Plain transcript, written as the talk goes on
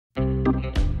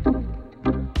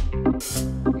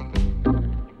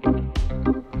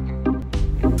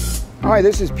Hi,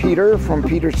 this is Peter from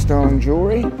Peter Stone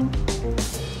Jewelry.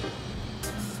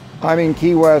 I'm in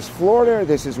Key West, Florida.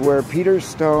 This is where Peter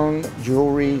Stone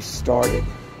Jewelry started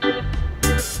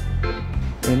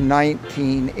in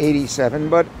 1987,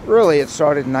 but really it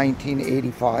started in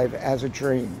 1985 as a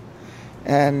dream.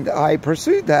 And I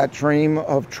pursued that dream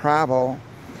of travel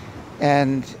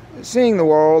and seeing the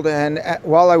world, and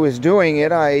while I was doing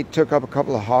it, I took up a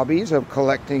couple of hobbies of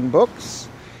collecting books,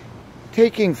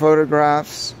 taking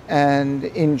photographs, and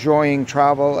enjoying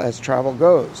travel as travel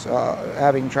goes.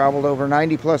 Having traveled over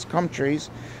 90 plus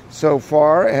countries so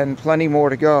far and plenty more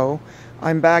to go,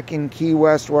 I'm back in Key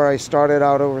West where I started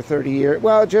out over 30 years,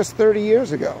 well, just 30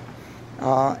 years ago.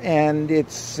 And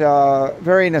it's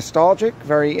very nostalgic,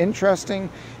 very interesting,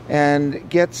 and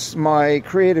gets my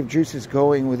creative juices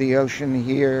going with the ocean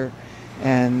here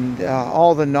and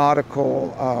all the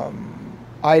nautical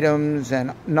items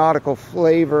and nautical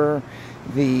flavor,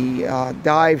 the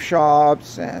dive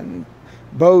shops and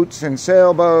boats and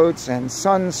sailboats and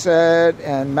Sunset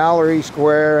and Mallory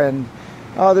Square, and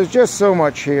there's just so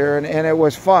much here, and it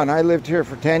was fun. I lived here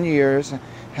for 10 years,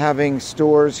 having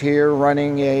stores here,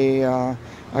 running a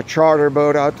charter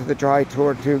boat out to the Dry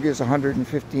Tortugas, a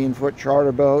 115-foot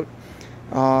charter boat.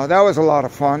 That was a lot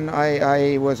of fun.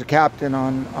 I was a captain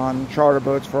on charter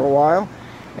boats for a while,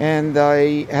 and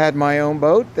I had my own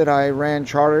boat that I ran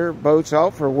charter boats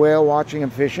out for whale watching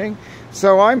and fishing.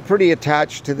 So I'm pretty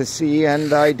attached to the sea,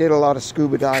 and I did a lot of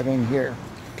scuba diving here.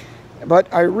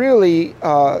 But I really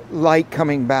like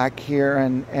coming back here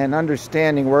and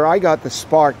understanding where I got the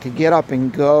spark to get up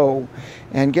and go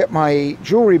and get my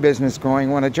jewelry business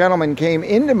going. When a gentleman came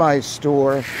into my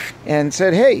store and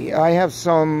said, "Hey, I have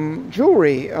some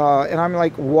jewelry," and I'm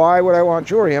like, "Why would I want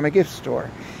jewelry? I'm a gift store."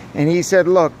 And he said,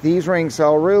 "Look, these rings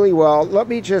sell really well. Let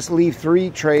me just leave 3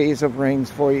 trays of rings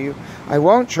for you. I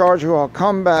won't charge you. I'll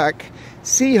come back,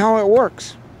 see how it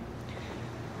works."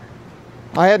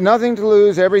 I had nothing to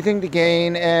lose, everything to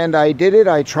gain, and I did it.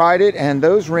 I tried it, and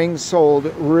those rings sold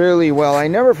really well. I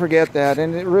never forget that,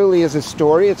 and it really is a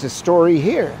story. It's a story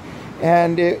here.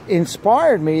 And it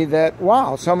inspired me that,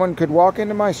 wow, someone could walk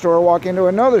into my store, walk into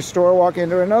another store, walk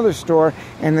into another store,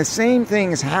 and the same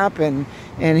things happen,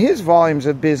 and his volumes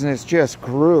of business just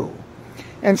grew.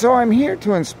 And so I'm here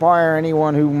to inspire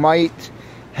anyone who might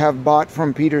have bought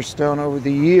from Peter Stone over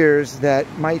the years that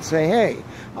might say, "Hey,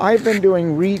 I've been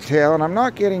doing retail and I'm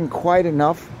not getting quite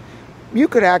enough." You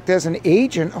could act as an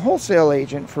agent, a wholesale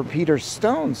agent for Peter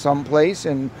Stone someplace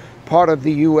in part of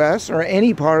the U.S. or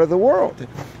any part of the world.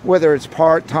 Whether it's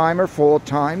part-time or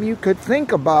full-time, you could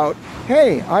think about,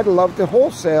 "Hey, I'd love to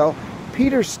wholesale.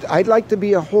 I'd like to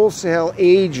be a wholesale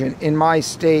agent in my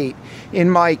state, in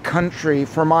my country,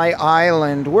 for my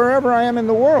island, wherever I am in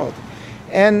the world."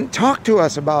 And talk to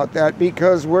us about that,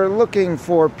 because we're looking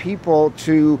for people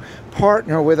to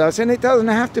partner with us. And it doesn't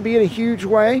have to be in a huge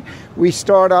way. We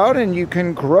start out and you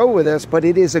can grow with us, but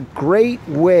it is a great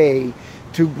way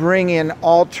to bring in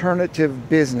alternative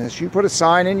business. You put a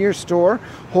sign in your store,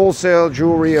 wholesale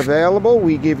jewelry available.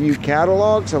 We give you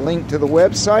catalogs, a link to the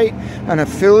website, an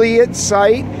affiliate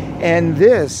site, and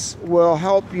this will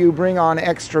help you bring on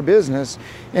extra business.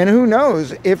 And who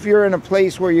knows, if you're in a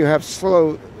place where you have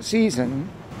slow season.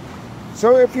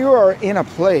 So if you are in a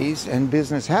place and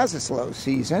business has a slow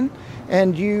season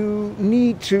and you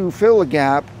need to fill a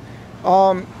gap,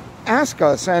 ask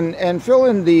us and fill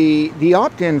in the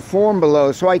opt-in form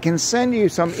below so I can send you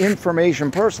some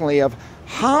information personally of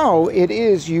how it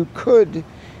is you could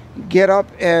get up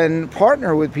and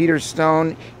partner with Peter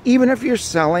Stone. Even if you're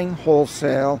selling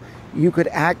wholesale, you could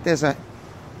act as a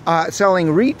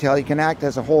selling retail, you can act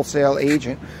as a wholesale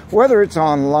agent, whether it's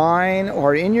online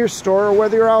or in your store or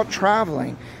whether you're out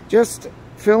traveling. Just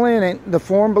fill in the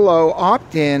form below,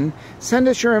 opt in, send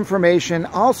us your information.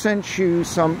 I'll send you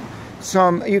some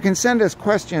you can send us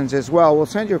questions as well. We'll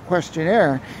send you a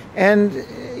questionnaire and,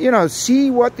 you know, see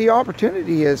what the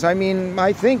opportunity is. I mean,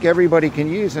 I think everybody can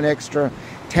use an extra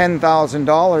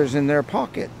 $10,000 in their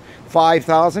pocket.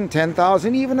 $5,000,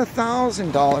 $10,000, even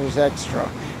 $1,000 extra.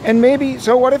 And maybe,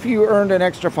 so what if you earned an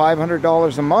extra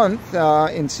 $500 a month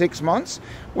in 6 months?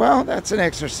 Well, that's an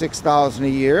extra $6,000 a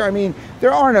year. I mean,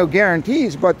 there are no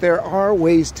guarantees, but there are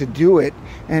ways to do it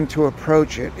and to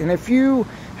approach it. And if you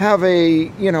have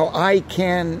a, you know, I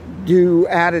can do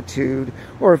attitude,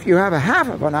 or if you have a half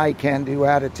of an I can do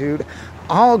attitude,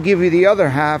 I'll give you the other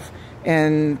half,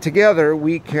 and together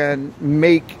we can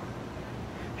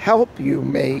help you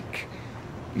make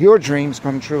your dreams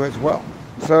come true as well.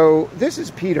 So this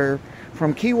is Peter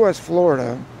from Key West,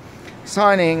 Florida.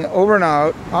 signing over and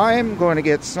out. I'm going to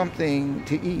get something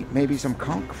to eat, maybe some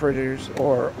conch fritters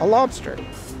or a lobster.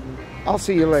 I'll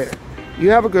see you later. You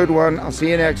have a good one. I'll see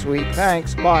you next week.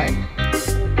 Thanks. Bye.